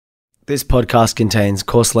This podcast contains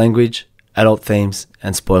coarse language, adult themes,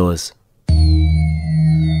 and spoilers.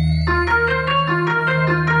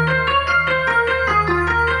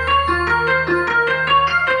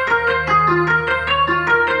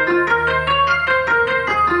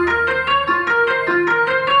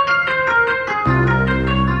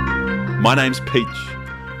 My name's Peach,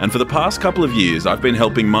 and for the past couple of years I've been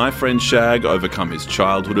helping my friend Shag overcome his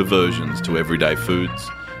childhood aversions to everyday foods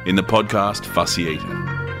in the podcast Fussy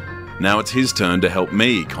Eater. Now it's his turn to help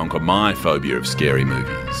me conquer my phobia of scary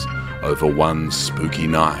movies over one spooky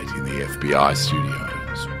night in the FBI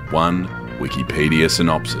studios, one Wikipedia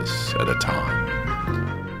synopsis at a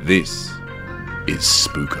time. This is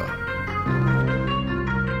Spooker.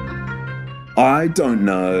 I don't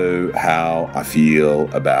know how I feel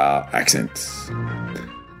about accents.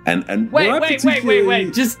 And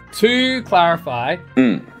Wait. Just to clarify,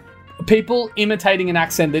 people imitating an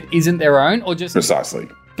accent that isn't their own, or just... Precisely.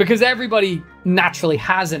 Because everybody naturally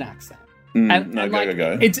has an accent.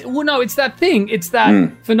 Go. It's that thing. It's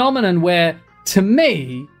that phenomenon where, to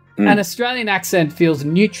me, an Australian accent feels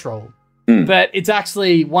neutral, but it's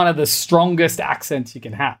actually one of the strongest accents you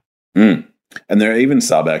can have. And there are even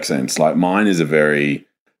sub-accents. Like mine is a very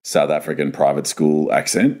South African private school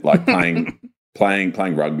accent, like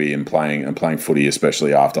playing rugby and playing footy,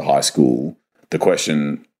 especially after high school. The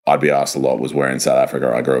question I'd be asked a lot was where in South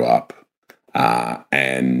Africa I grew up.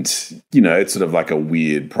 And, you know, it's sort of like a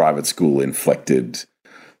weird private school inflected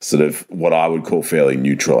sort of what I would call fairly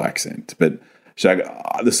neutral accent. But, Shag,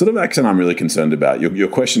 the sort of accent I'm really concerned about, your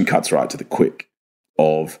question cuts right to the quick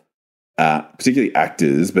of particularly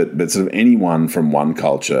actors, but sort of anyone from one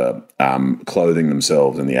culture clothing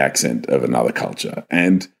themselves in the accent of another culture.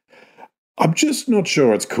 And I'm just not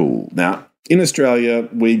sure it's cool. Now, in Australia,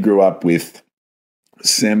 we grew up with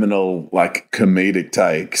seminal, like, comedic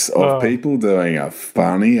takes of people doing a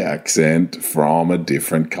funny accent from a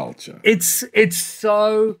different culture. It's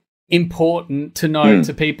so important to know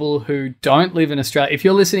to people who don't live in Australia. If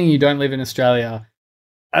you're listening and you don't live in Australia,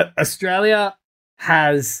 Australia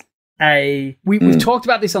has we've talked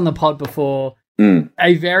about this on the pod before,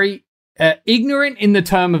 a very ignorant in the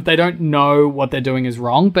term of they don't know what they're doing is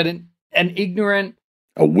wrong, but an ignorant...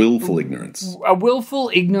 A willful ignorance. A willful,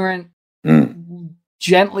 ignorant,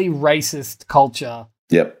 gently racist culture.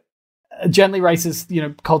 Yep. A gently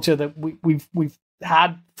racist, culture that we've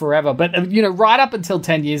had forever. But, right up until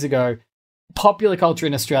 10 years ago, popular culture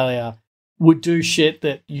in Australia would do shit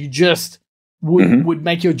that you just would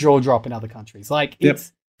make your jaw drop in other countries. Like,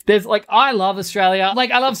 I love Australia. Like,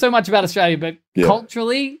 I love so much about Australia, but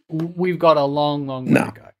culturally, we've got a long way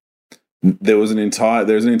to go. There's an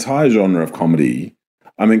entire genre of comedy.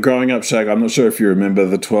 I mean, growing up, Shag, I'm not sure if you remember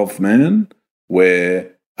The 12th Man,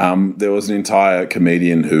 where there was an entire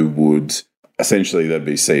comedian who would essentially, there'd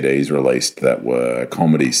be CDs released that were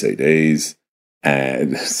comedy CDs,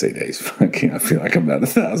 and CDs, fucking, I feel like I'm about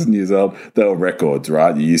 1,000 years old. They were records,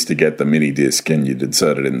 right? You used to get the mini disc and you'd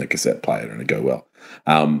insert it in the cassette player and it'd go well.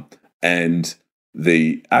 And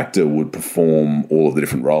the actor would perform all of the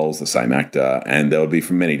different roles, the same actor, and they would be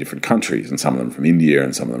from many different countries, and some of them from India,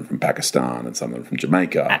 and some of them from Pakistan, and some of them from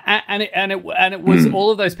Jamaica. And it was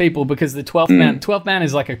all of those people, because the 12th man. 12th man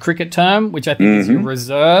is like a cricket term, which I think is your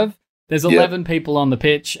reserve. There's 11 people on the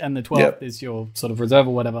pitch, and the 12th is your sort of reserve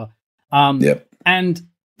or whatever. And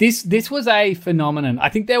this was a phenomenon. I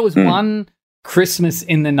think there was one Christmas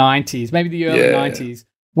in the 90s, maybe the early 90s,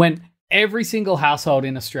 when every single household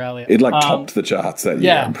in Australia... It topped the charts that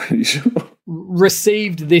year, I'm pretty sure.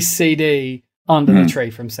 Received this CD under the tree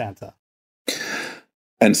from Santa.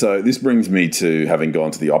 And so this brings me to having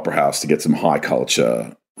gone to the Opera House to get some high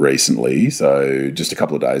culture recently. So just a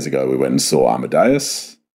couple of days ago, we went and saw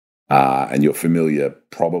Amadeus. And you're familiar,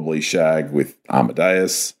 probably, Shag, with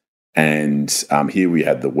Amadeus. And here we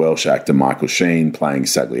had the Welsh actor Michael Sheen playing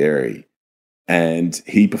Salieri. And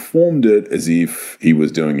he performed it as if he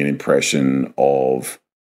was doing an impression of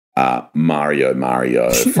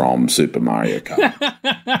Mario from Super Mario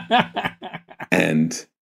Kart. And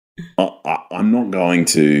I'm not going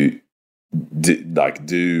to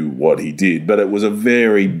do what he did, but it was a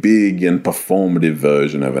very big and performative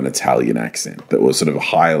version of an Italian accent that was sort of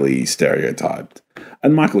highly stereotyped.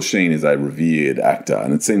 And Michael Sheen is a revered actor,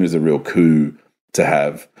 and it seemed as a real coup to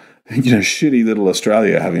have, shitty little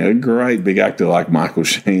Australia having a great big actor like Michael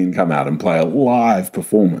Sheen come out and play a live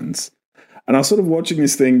performance. And I was sort of watching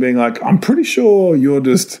this thing being like, I'm pretty sure you're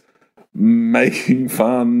just making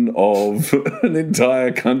fun of an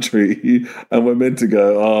entire country, and we're meant to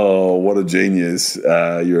go, oh, what a genius,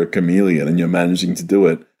 you're a chameleon and you're managing to do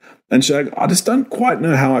it. And Shag, I just don't quite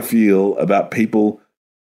know how I feel about people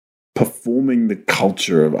forming the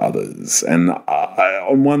culture of others. And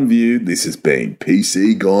on one view, this is being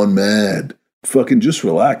PC gone mad. Fucking just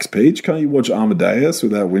relax, Peach. Can't you watch Amadeus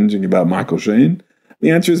without whinging about Michael Sheen?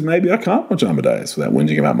 The answer is maybe I can't watch Amadeus without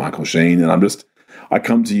whinging about Michael Sheen. And I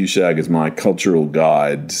come to you, Shag, as my cultural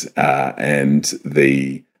guide and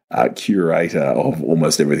the curator of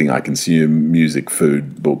almost everything I consume: music,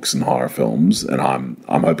 food, books, and horror films. And I'm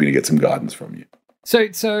hoping to get some guidance from you.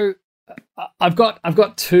 So I've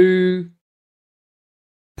got 2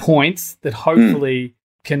 points that hopefully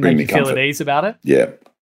can make you feel at ease about it. Yeah.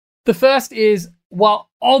 The first is,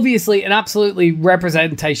 while obviously and absolutely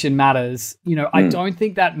representation matters, I don't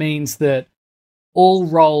think that means that all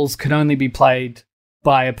roles can only be played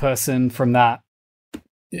by a person from that.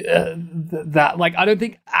 I don't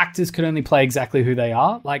think actors can only play exactly who they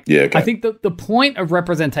are. I think the point of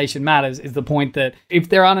representation matters is the point that if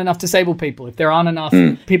there aren't enough disabled people, if there aren't enough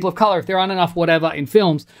people of color, if there aren't enough whatever in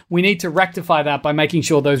films, we need to rectify that by making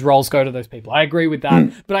sure those roles go to those people. I agree with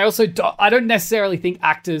that. But I don't necessarily think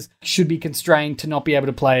actors should be constrained to not be able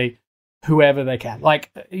to play whoever they can.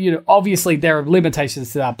 Obviously there are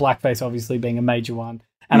limitations to that, blackface obviously being a major one.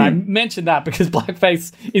 And I mentioned that because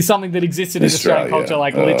blackface is something that existed in Australian culture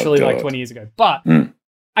literally 20 years ago. But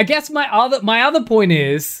I guess my other point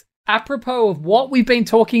is, apropos of what we've been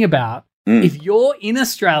talking about, if you're in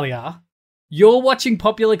Australia, you're watching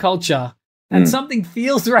popular culture and something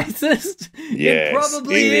feels racist, yes, it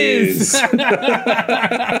probably is.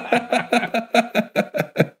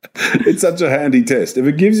 It's such a handy test. If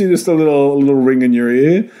it gives you just a little ring in your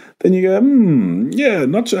ear, then you go, yeah,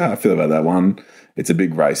 not sure how I feel about that one. It's a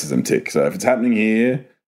big racism tick. So if it's happening here,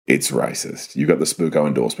 it's racist. You got the Spooko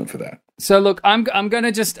endorsement for that. So look, I'm going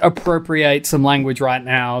to just appropriate some language right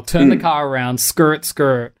now. Turn the car around, skirt,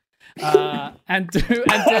 and do a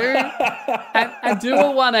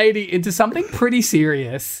 180 into something pretty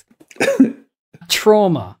serious.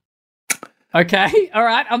 Trauma. Okay, all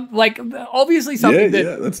right. I'm obviously something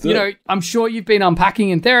that let's do it. I'm sure you've been unpacking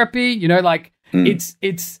in therapy. It's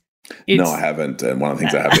no, I haven't. And one of the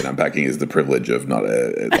things I have been unpacking is the privilege of not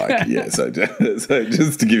So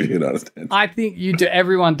just to give you an honest answer, I think you do.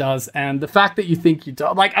 Everyone does, and the fact that you think you do,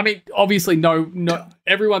 obviously, no,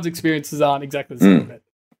 everyone's experiences aren't exactly the same.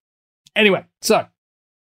 Anyway, so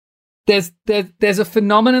there's a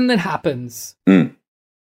phenomenon that happens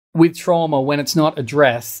with trauma when it's not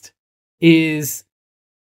addressed. Is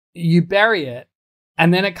you bury it,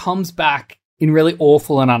 and then it comes back in really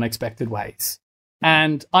awful and unexpected ways.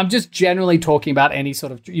 And I'm just generally talking about any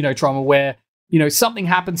sort of, trauma where, something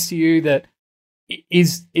happens to you that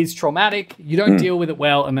is traumatic, you don't deal with it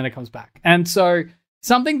well, and then it comes back. And so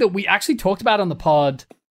something that we actually talked about on the pod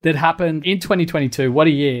that happened in 2022, what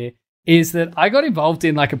a year, is that I got involved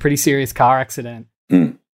in a pretty serious car accident.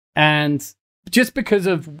 And just because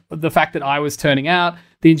of the fact that I was turning out,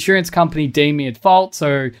 the insurance company deemed me at fault.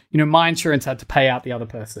 So, my insurance had to pay out the other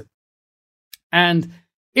person. And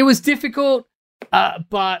it was difficult.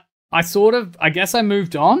 But I guess I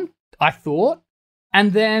moved on, I thought.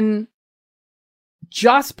 And then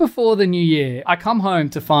just before the new year, I come home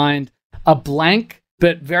to find a blank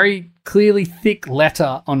but very clearly thick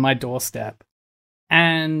letter on my doorstep.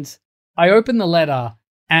 And I open the letter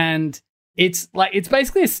and it's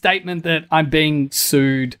basically a statement that I'm being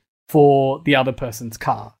sued for the other person's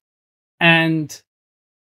car. And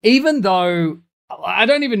even though I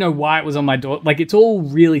don't even know why it was on my door. It's all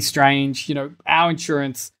really strange. Our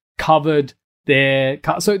insurance covered their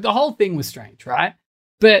car. So the whole thing was strange, right?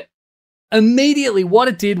 But immediately what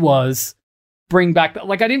it did was bring back,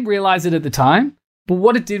 I didn't realize it at the time, but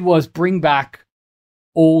what it did was bring back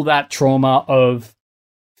all that trauma of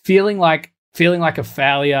feeling like a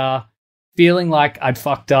failure, feeling like I'd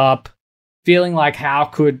fucked up, feeling like how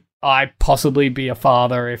could I possibly be a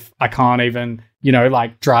father if I can't even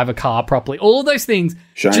drive a car properly. All of those things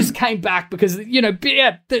just came back because,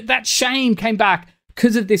 that shame came back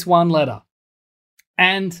because of this one letter.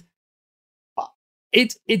 And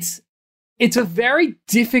it's a very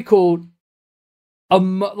difficult,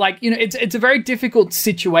 it's a very difficult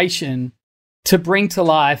situation to bring to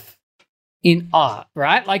life in art,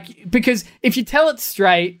 right? Because if you tell it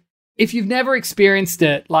straight, if you've never experienced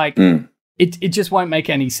it, it just won't make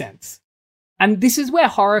any sense. And this is where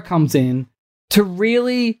horror comes in, to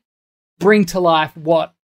really bring to life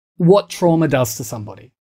what trauma does to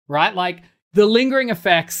somebody, right? The lingering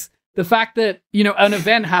effects, the fact that, an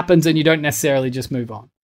event happens and you don't necessarily just move on.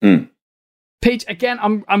 Peach, again,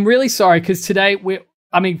 I'm really sorry because today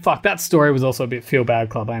that story was also a bit Feel Bad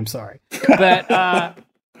Club. I am sorry. But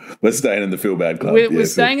we're staying in the Feel Bad Club. We're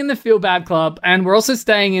staying in the Feel Bad Club, and we're also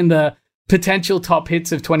staying in the potential top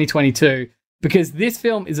hits of 2022. because this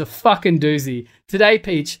film is a fucking doozy. Today,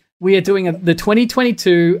 Peach, we are doing the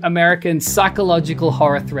 2022 American psychological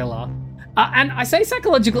horror thriller. And I say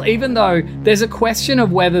psychological even though there's a question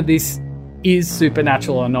of whether this is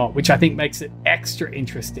supernatural or not, which I think makes it extra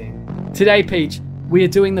interesting. Today, Peach, we are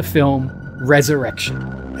doing the film Resurrection.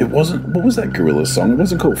 It wasn't. What was that Gorillaz song? It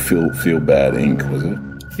wasn't called Feel Bad Inc., was it?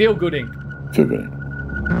 Feel Good Inc. Feel Good Inc.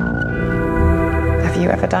 Have you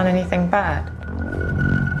ever done anything bad?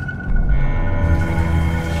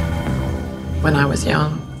 When I was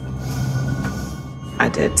young, I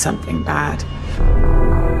did something bad.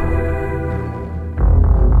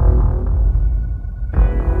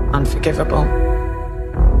 Unforgivable.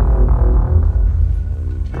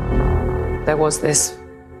 There was this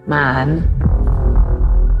man,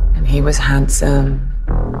 and he was handsome,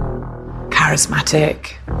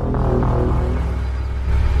 charismatic,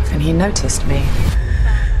 and he noticed me.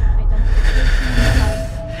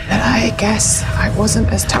 But I guess I wasn't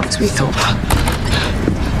as tough as we thought.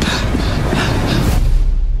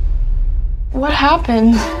 What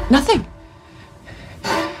happened? Nothing.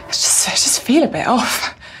 I just feel a bit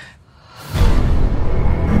off.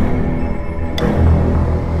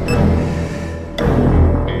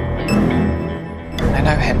 I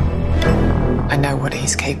know him. I know what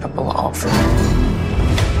he's capable of.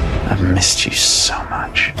 I've missed you so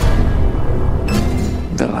much.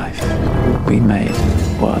 The life we made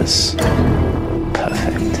was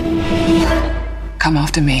perfect. Come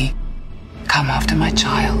after me. Come after my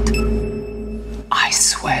child. I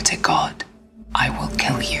swear to God, I will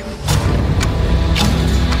kill you.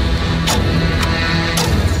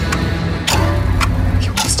 He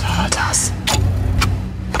wants to hurt us,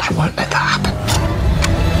 but I won't let that happen.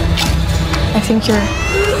 I think you're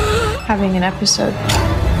having an episode.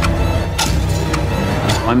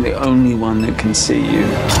 I'm the only one that can see you.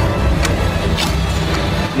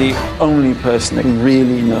 The only person that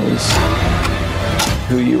really knows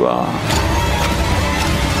who you are.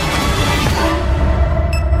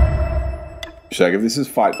 Shag, if this is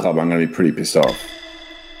Fight Club, I'm going to be pretty pissed off.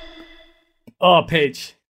 Oh,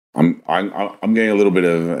 Peach. I'm getting a little bit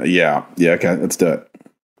of yeah. Okay, let's do it.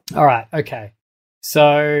 All right. Okay.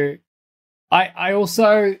 So I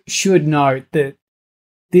also should note that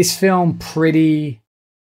this film pretty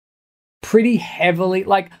heavily,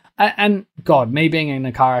 like, and God, me being in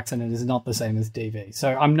a car accident is not the same as DV. So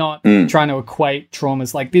I'm not trying to equate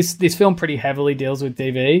traumas. Like this film pretty heavily deals with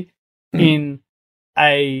DV in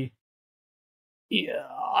a,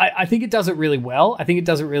 I think it does it really well. I think it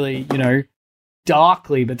does it really,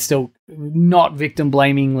 darkly, but still not victim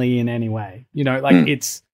blamingly in any way. Like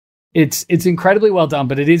it's incredibly well done,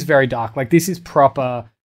 but it is very dark. Like this is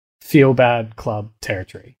proper feel bad club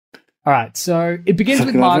territory. All right, so it begins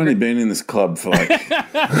with Margaret. I've only been in this club for like a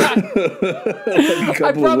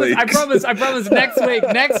couple of weeks. I promise. Next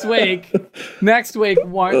week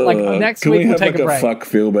won't next can week we we'll have take like a break. Fuck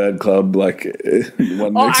feel bad club like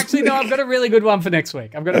one. Oh, next actually, week? no. I've got a really good one for next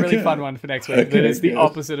week. I've got a really fun one for next week. That is the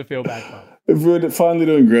opposite of feel bad club. If we're finally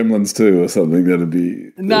doing Gremlins 2 or something, that'd be.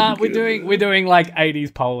 Nah, we're doing like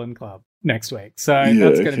 80s Poland club next week, so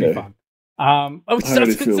that's going to be fun. It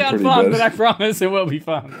doesn't sound fun, but I promise it will be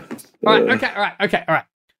fun. All right, okay.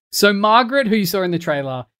 So Margaret, who you saw in the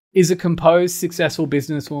trailer, is a composed, successful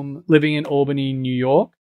businesswoman living in Albany, New York.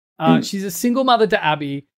 She's a single mother to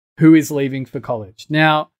Abby, who is leaving for college.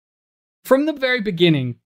 Now, from the very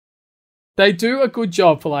beginning, they do a good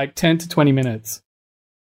job for like 10 to 20 minutes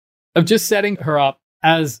of just setting her up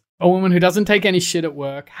as a woman who doesn't take any shit at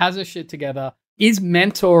work, has her shit together, is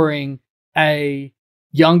mentoring a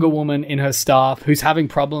younger woman in her staff who's having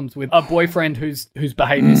problems with a boyfriend whose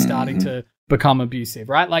behavior is starting to become abusive,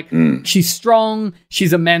 right? Like she's strong,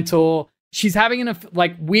 she's a mentor, she's having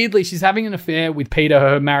she's having an affair with Peter,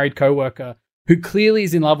 her married coworker, who clearly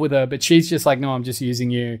is in love with her, but she's just like, no, I'm just using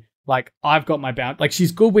you. Like I've got my like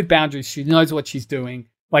she's good with boundaries, she knows what she's doing,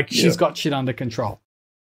 like she's got shit under control.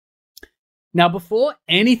 Now, before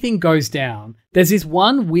anything goes down, there's this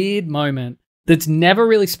one weird moment that's never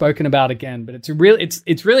really spoken about again, but it's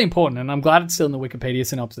really important, and I'm glad it's still in the Wikipedia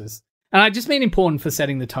synopsis. And I just mean important for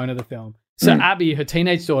setting the tone of the film. So Abby, her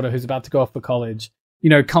teenage daughter, who's about to go off for college,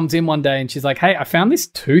 comes in one day and she's like, hey, I found this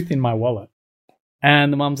tooth in my wallet.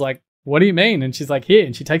 And the mum's like, what do you mean? And she's like, here.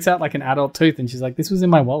 And she takes out like an adult tooth and she's like, this was in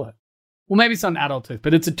my wallet. Well, maybe it's not an adult tooth,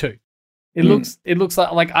 but it's a tooth. It looks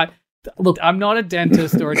like I'm not a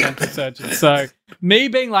dentist or a dental surgeon. So me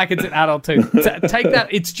being like it's an adult tooth, take that.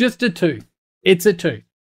 It's just a tooth. It's a tooth.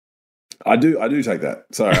 I do take that.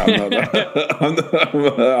 Sorry,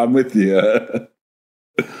 I'm with you.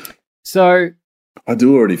 So I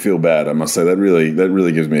do already feel bad. I must say that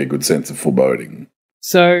really gives me a good sense of foreboding.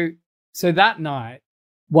 So So that night,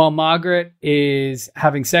 while Margaret is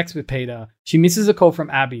having sex with Peter, she misses a call from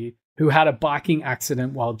Abby, who had a biking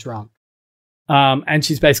accident while drunk. And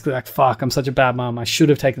she's basically like, fuck, I'm such a bad mom. I should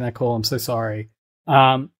have taken that call. I'm so sorry.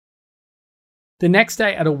 The next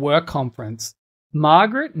day at a work conference,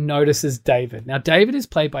 Margaret notices David. Now, David is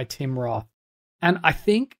played by Tim Roth. And I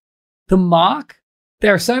think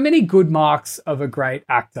there are so many good marks of a great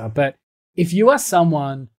actor, but if you are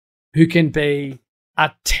someone who can be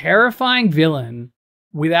a terrifying villain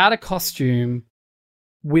without a costume,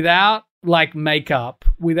 without like makeup,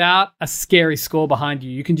 without a scary score behind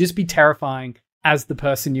you, you can just be terrifying as the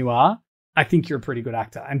person you are, I think you're a pretty good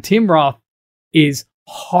actor. And Tim Roth is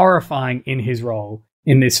horrifying in his role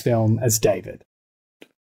in this film as David.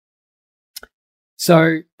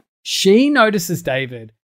 So she notices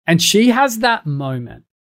David and she has that moment.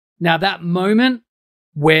 Now, that moment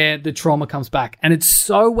where the trauma comes back, and it's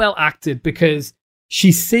so well acted because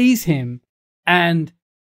she sees him and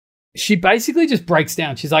she basically just breaks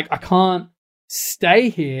down. She's like, I can't stay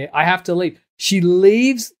here. I have to leave. She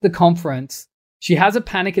leaves the conference. She has a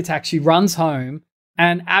panic attack. She runs home,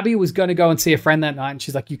 and Abby was going to go and see a friend that night. And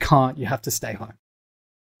she's like, you can't, you have to stay home.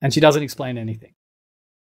 And she doesn't explain anything.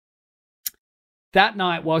 That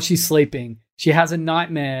night, while she's sleeping, she has a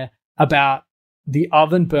nightmare about the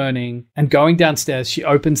oven burning, and going downstairs, she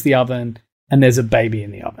opens the oven and there's a baby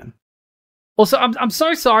in the oven. Also, I'm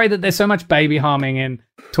so sorry that there's so much baby harming in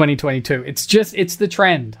 2022. It's the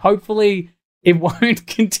trend. Hopefully it won't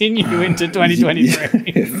continue into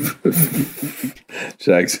 2023.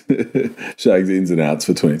 Shag's ins and outs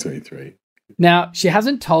for 2023. Now, she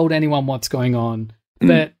hasn't told anyone what's going on,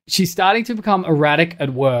 but she's starting to become erratic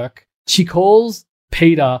at work. She calls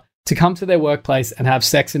Peter to come to their workplace and have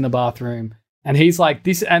sex in the bathroom. And he's like,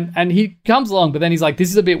 this, and he comes along, but then he's like,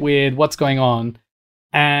 this is a bit weird. What's going on?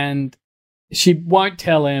 And she won't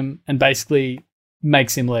tell him and basically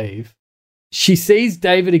makes him leave. She sees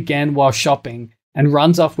David again while shopping and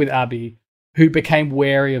runs off with Abby, who became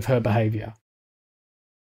wary of her behavior.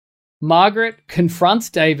 Margaret confronts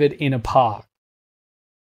David in a park.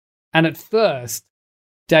 And at first,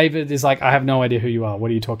 David is like, I have no idea who you are.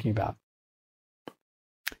 What are you talking about?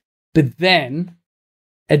 But then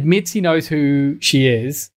admits he knows who she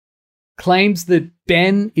is, claims that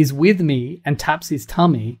Ben is with me and taps his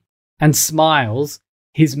tummy and smiles,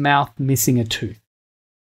 his mouth missing a tooth.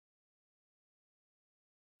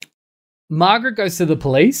 Margaret goes to the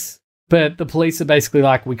police, but the police are basically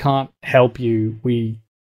like, we can't help you.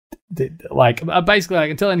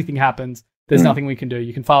 Basically until anything happens, there's nothing we can do.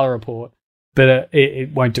 You can file a report, but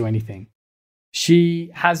it won't do anything. She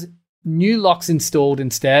has new locks installed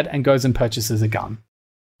instead and goes and purchases a gun.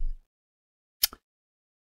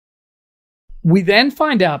 We then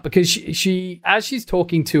find out, because she as she's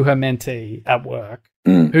talking to her mentee at work,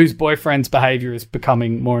 whose boyfriend's behavior is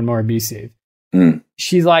becoming more and more abusive,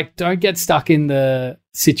 she's like, don't get stuck in the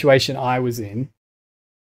situation I was in.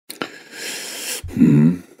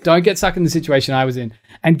 Don't get stuck in the situation I was in.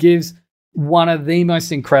 And gives one of the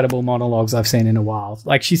most incredible monologues I've seen in a while.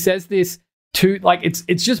 Like, she says this to, like, it's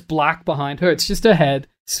just black behind her. It's just her head,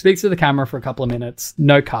 speaks to the camera for a couple of minutes,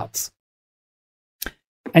 no cuts.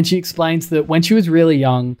 And she explains that when she was really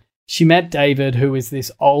young, she met David, who is this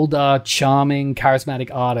older, charming, charismatic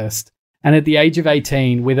artist. And at the age of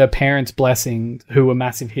 18, with her parents' blessing, who were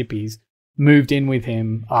massive hippies, moved in with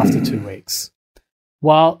him after 2 weeks.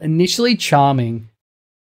 While initially charming,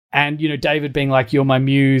 and, David being like, you're my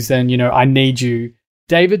muse and, I need you,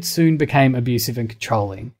 David soon became abusive and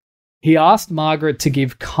controlling. He asked Margaret to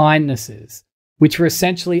give kindnesses, which were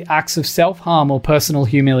essentially acts of self-harm or personal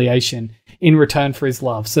humiliation in return for his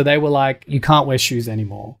love. So they were like, you can't wear shoes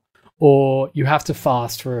anymore, or you have to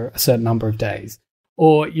fast for a certain number of days,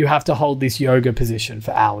 or you have to hold this yoga position for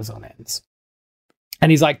hours on ends. And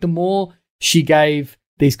he's like, the more she gave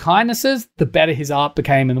these kindnesses, the better his art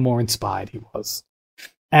became and the more inspired he was.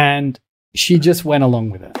 And she just went along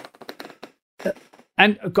with it.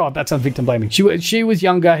 And God, that sounds victim blaming. She was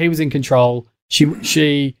younger. He was in control.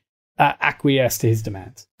 She acquiesced to his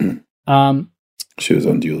demands. She was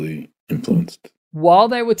unduly influenced. While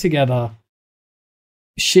they were together,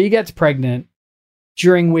 she gets pregnant,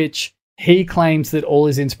 during which he claims that all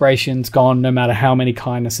his inspiration's gone no matter how many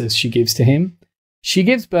kindnesses she gives to him. She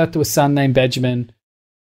gives birth to a son named Benjamin,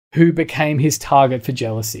 who became his target for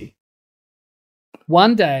jealousy.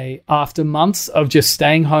 One day, after months of just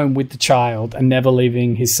staying home with the child and never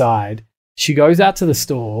leaving his side, she goes out to the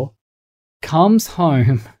store, comes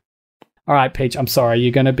home. All right, Peach, I'm sorry.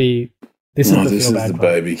 You're going to be... This is the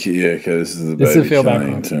baby. Yeah, okay, this is the baby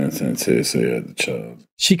killing turns into, so yeah, the child.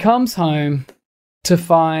 She comes home to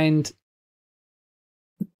find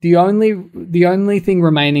The only thing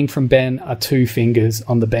remaining from Ben are 2 fingers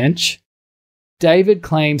on the bench. David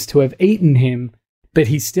claims to have eaten him, but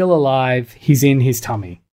he's still alive. He's in his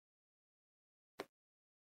tummy.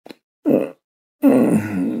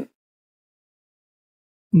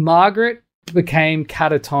 Margaret became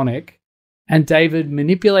catatonic, and David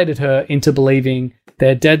manipulated her into believing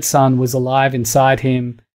their dead son was alive inside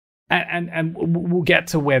him. And we'll get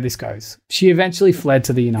to where this goes. She eventually fled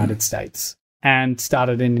to the United States and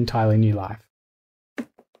started an entirely new life.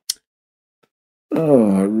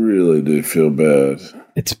 Oh, I really do feel bad.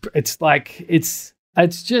 It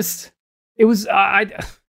was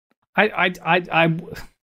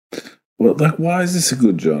Well, like, why is this a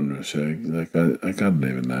good genre, Shag? Like, I can't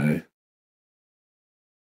even know.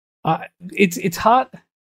 It's hard.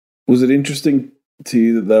 Was it interesting to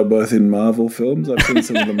you that they were both in Marvel films? I've seen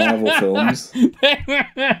some of the Marvel films.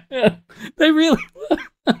 They really were.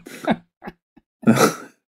 Could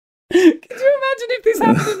you imagine if this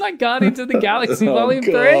happened in like Guardians of the Galaxy Volume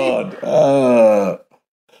 3?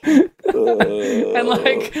 And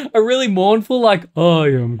like a really mournful, like, I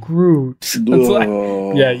am Groot. It's like,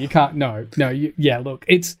 yeah, you can't. Look,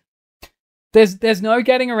 there's no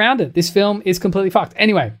getting around it. This film is completely fucked.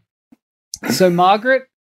 Anyway, so Margaret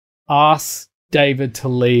asks David to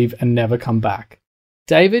leave and never come back.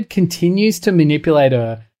 David continues to manipulate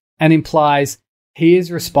her and implies he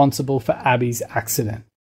is responsible for Abby's accident.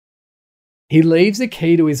 He leaves a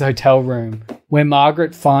key to his hotel room where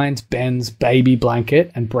Margaret finds Ben's baby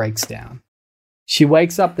blanket and breaks down. She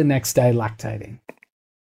wakes up the next day lactating.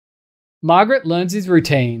 Margaret learns his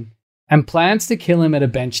routine and plans to kill him at a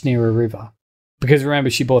bench near a river. Because remember,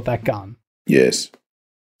 she bought that gun. Yes.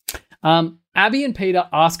 Abby and Peter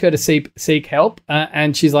ask her to seek help,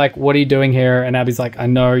 and she's like, what are you doing here? And Abby's like, I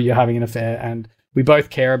know you're having an affair, and we both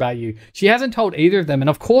care about you. She hasn't told either of them, and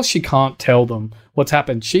of course she can't tell them what's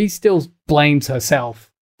happened. She still blames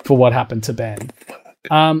herself for what happened to Ben.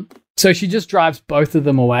 So she just drives both of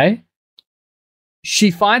them away.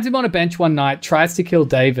 She finds him on a bench one night, tries to kill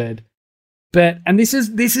David, and this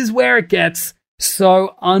is where it gets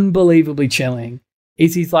so unbelievably chilling.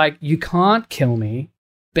 He's like, you can't kill me.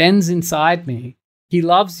 Ben's inside me. He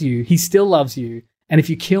loves you. He still loves you. And if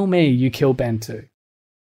you kill me, you kill Ben too.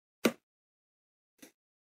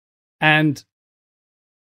 And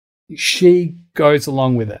she goes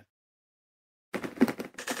along with it.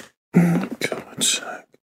 God's sake.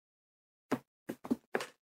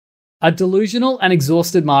 A delusional and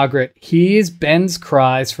exhausted Margaret hears Ben's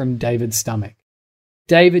cries from David's stomach.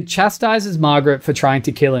 David chastises Margaret for trying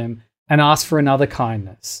to kill him and asks for another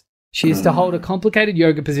kindness. She is to hold a complicated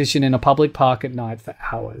yoga position in a public park at night for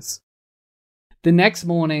hours. The next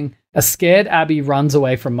morning, a scared Abby runs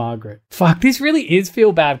away from Margaret. Fuck, this really is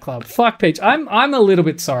Feel Bad Club. Fuck, Peach. I'm a little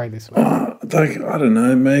bit sorry this week. Like, I don't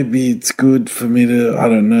know, maybe it's good for me to, I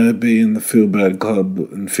don't know, be in the Feel Bad Club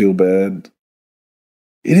and feel bad.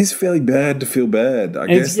 It is fairly bad to feel bad. I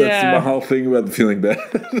guess that's my whole thing about the feeling bad.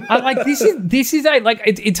 This is a, like,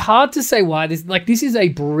 it's hard to say why this is a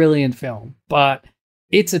brilliant film, but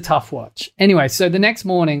it's a tough watch. Anyway, so the next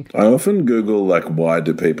morning, I often Google, like, why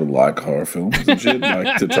do people like horror films and shit,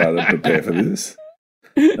 like, to try to prepare for this.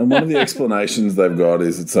 And one of the explanations they've got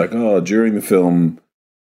is it's like, oh, during the film,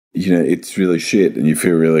 you know, it's really shit and you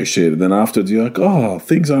feel really shit. And then afterwards you're like, oh,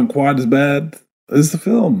 things aren't quite as bad as the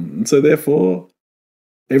film. And so therefore,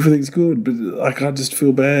 everything's good. But, like, I just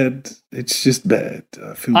feel bad. It's just bad.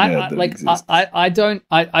 I feel bad that it exists. I don't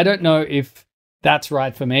know if that's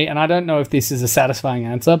right for me, and I don't know if this is a satisfying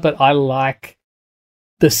answer, but I like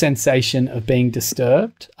the sensation of being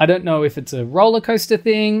disturbed. I don't know if it's a roller coaster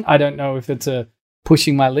thing. I don't know if it's a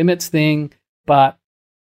pushing my limits thing, but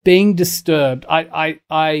being disturbed, I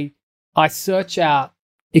search out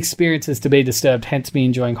experiences to be disturbed, hence me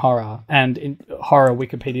enjoying horror and in horror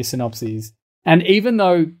Wikipedia synopses. And even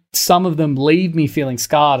though some of them leave me feeling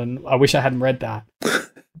scarred, and I wish I hadn't read that,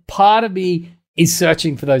 part of me is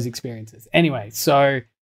searching for those experiences. Anyway, so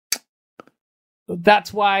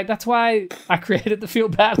that's why I created the Feel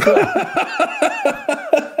Bad Club.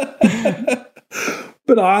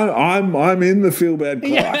 But I'm in the Feel Bad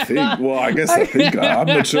Club, yeah. I think. Well, I guess I'm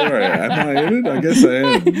not sure. Am I in it? I guess I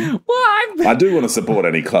am. Well, I do want to support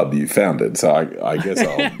any club you founded, so I guess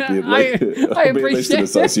I'll be at least an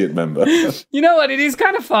associate member. You know what? It is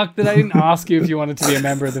kind of fucked that I didn't ask you if you wanted to be a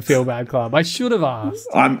member of the Feel Bad Club. I should have asked.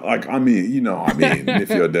 I'm in. You know, I'm in if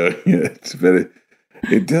you're doing it. But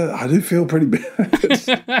I do feel pretty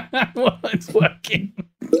bad. Well, it's working.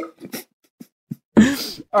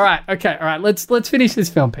 All right. Let's finish this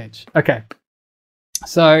film pitch. Okay.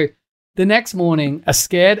 So the next morning, a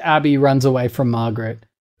scared Abby runs away from Margaret,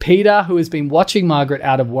 Peter, who has been watching Margaret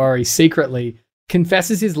out of worry secretly,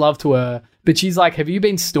 confesses his love to her, but she's like, have you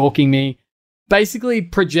been stalking me? Basically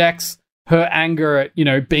projects her anger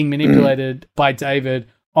at, being manipulated by David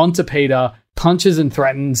onto Peter, punches and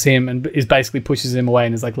threatens him, and is basically pushes him away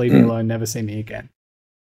and is like, leave me alone, never see me again.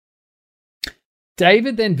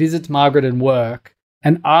 David then visits Margaret in work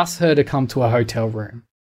and asks her to come to a hotel room.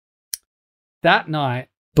 That night,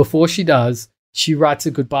 before she does, she writes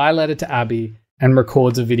a goodbye letter to Abby and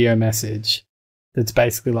records a video message that's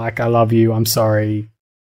basically like, I love you, I'm sorry,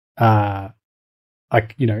 I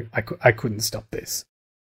couldn't stop this.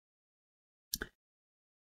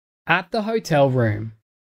 At the hotel room,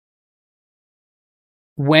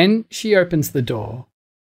 when she opens the door,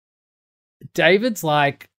 David's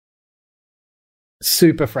like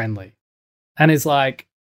super friendly and is like,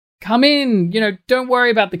 come in, don't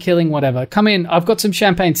worry about the killing, whatever. Come in, I've got some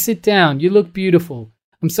champagne, sit down, you look beautiful.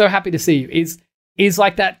 I'm so happy to see you. Is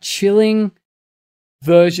like that chilling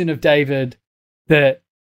version of David that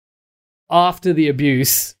after the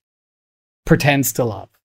abuse pretends to love,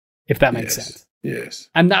 if that makes sense. Yes.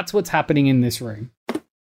 And that's what's happening in this room.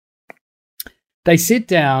 They sit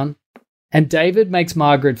down and David makes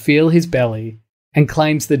Margaret feel his belly and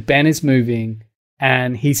claims that Ben is moving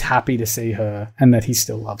and he's happy to see her and that he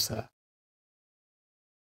still loves her.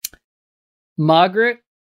 Margaret,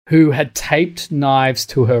 who had taped knives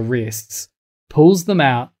to her wrists, pulls them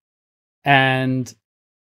out and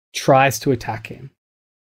tries to attack him.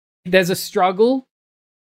 There's a struggle.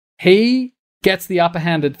 He gets the upper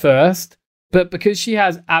hand at first, but because she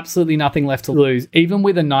has absolutely nothing left to lose, even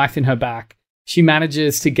with a knife in her back, she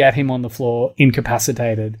manages to get him on the floor,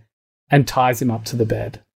 incapacitated, and ties him up to the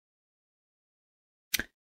bed.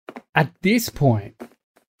 At this point,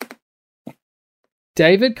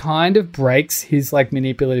 David kind of breaks his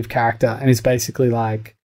manipulative character and is basically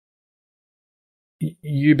like,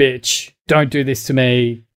 you bitch, don't do this to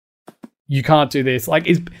me. You can't do this.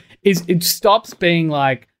 It stops being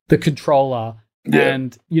like the controller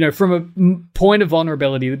and, from a point of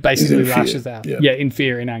vulnerability that basically lashes out. Yeah, in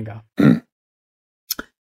fear, in anger.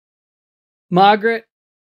 Margaret,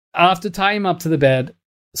 after tying him up to the bed,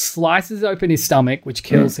 slices open his stomach, which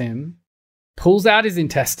kills him, pulls out his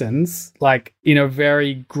intestines, in a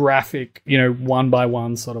very graphic, one by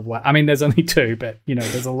one sort of way. I mean, there's only two, but,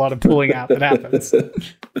 there's a lot of pulling out that happens.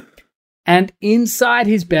 And inside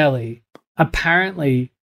his belly,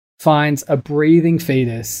 apparently finds a breathing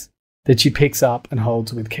fetus that she picks up and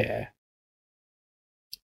holds with care.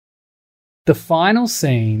 The final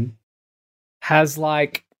scene has a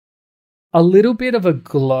little bit of a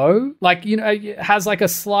glow, it has a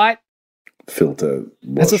slight filter.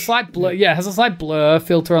 Has a slight blur. Yeah, has a slight blur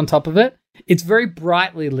filter on top of it. It's very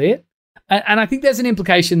brightly lit. And I think there's an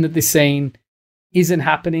implication that this scene isn't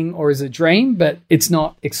happening or is a dream, but it's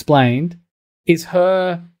not explained. It's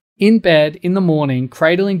her in bed in the morning,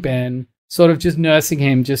 cradling Ben, sort of just nursing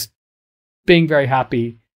him, just being very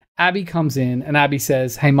happy. Abby comes in and Abby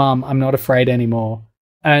says, hey, Mum, I'm not afraid anymore,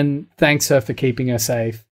 and thanks her for keeping her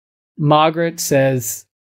safe. Margaret says,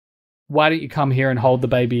 why don't you come here and hold the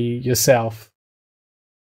baby yourself?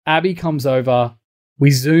 Abby comes over.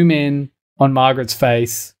 We zoom in on Margaret's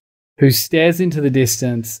face, who stares into the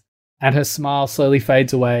distance, and her smile slowly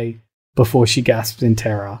fades away before she gasps in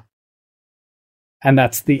terror. And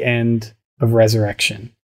that's the end of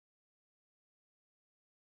Resurrection.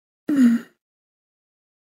 I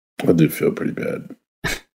do feel pretty bad.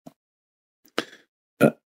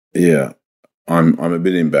 Yeah. I'm a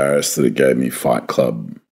bit embarrassed that it gave me Fight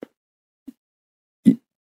Club.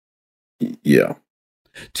 Yeah.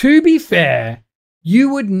 To be fair,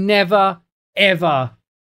 you would never, ever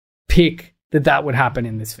pick that would happen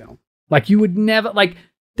in this film. You would never,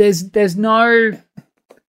 there's no...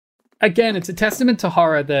 Again, it's a testament to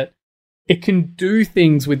horror that it can do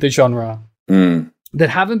things with the genre that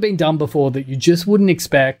haven't been done before, that you just wouldn't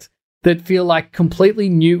expect, that feel like completely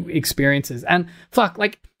new experiences. And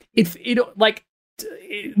the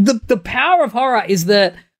power of horror is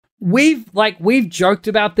that we've joked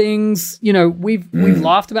about things, we've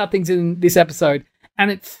laughed about things in this episode, and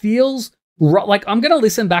it feels I'm going to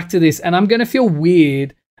listen back to this and I'm going to feel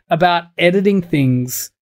weird about editing things,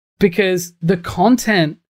 because the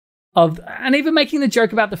content and even making the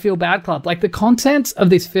joke about the Feel Bad Club, the contents of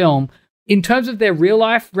this film, in terms of their real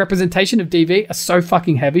life representation of DV, are so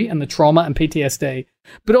fucking heavy, and the trauma and PTSD,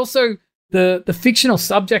 but also the fictional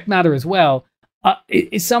subject matter as well,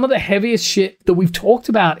 is some of the heaviest shit that we've talked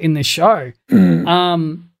about in this show.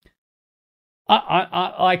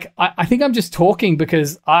 I think I'm just talking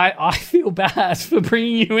because I feel bad for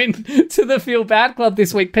bringing you in to the Feel Bad Club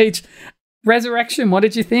this week. Peach, Resurrection, what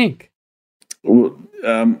did you think? Well,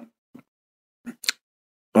 I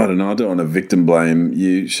don't know. I don't want to victim blame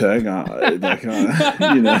you, Shag. I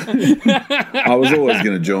was always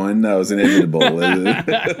going to join. That was inevitable.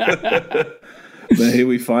 But here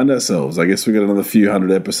we find ourselves. I guess we got another few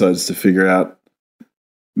hundred episodes to figure out.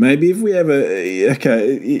 Maybe if we ever,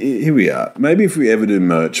 here we are. Maybe if we ever do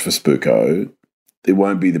merch for Spooko, it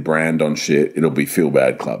won't be the brand on shit. It'll be Feel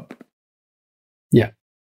Bad Club. Yeah.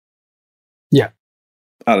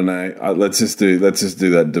 I don't know. Let's just do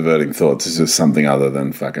that diverting thoughts. It's just something other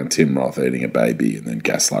than fucking Tim Roth eating a baby and then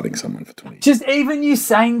gaslighting someone for 20 years. Just even you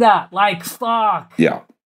saying that, like, fuck. Yeah.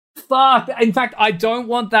 Fuck. In fact, I don't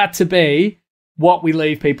want that to be what we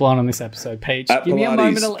leave people on this episode, Peach. At Give Pilates, me a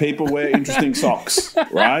moment. People wear interesting socks,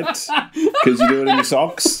 right? Because you do it in your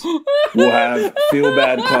socks. We'll have Feel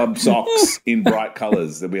Bad Club socks in bright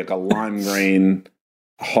colours. There'll be like a lime green,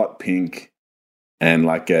 hot pink, and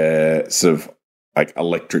like a sort of like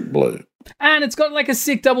electric blue. And it's got like a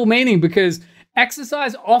sick double meaning because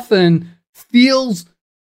exercise often feels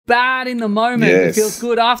bad in the moment. Yes. It feels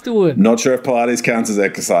good afterward. Not sure if Pilates counts as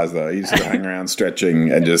exercise though. You just gotta hang around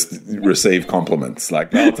stretching and just receive compliments.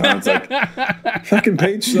 Like the whole time it's like, fucking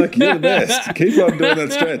Peach, like you're the best. Keep on doing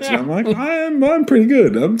that stretch. And I'm like, I'm pretty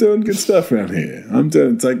good. I'm doing good stuff around here.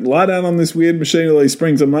 It's like lie down on this weird machine with all these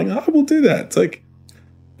springs. I'm like, I will do that. It's like,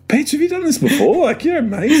 Peach, have you done this before? Like, you're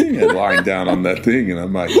amazing at lying down on that thing. And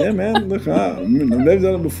I'm like, yeah, man, look, I've never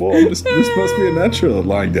done it before. This must be a natural at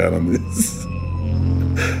lying down on this.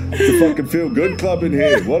 It's a fucking feel-good club in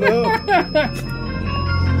here. What up?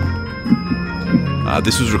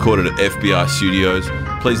 This was recorded at FBI Studios.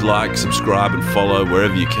 Please like, subscribe, and follow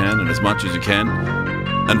wherever you can and as much as you can.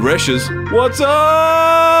 And Resh's, what's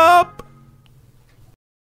up?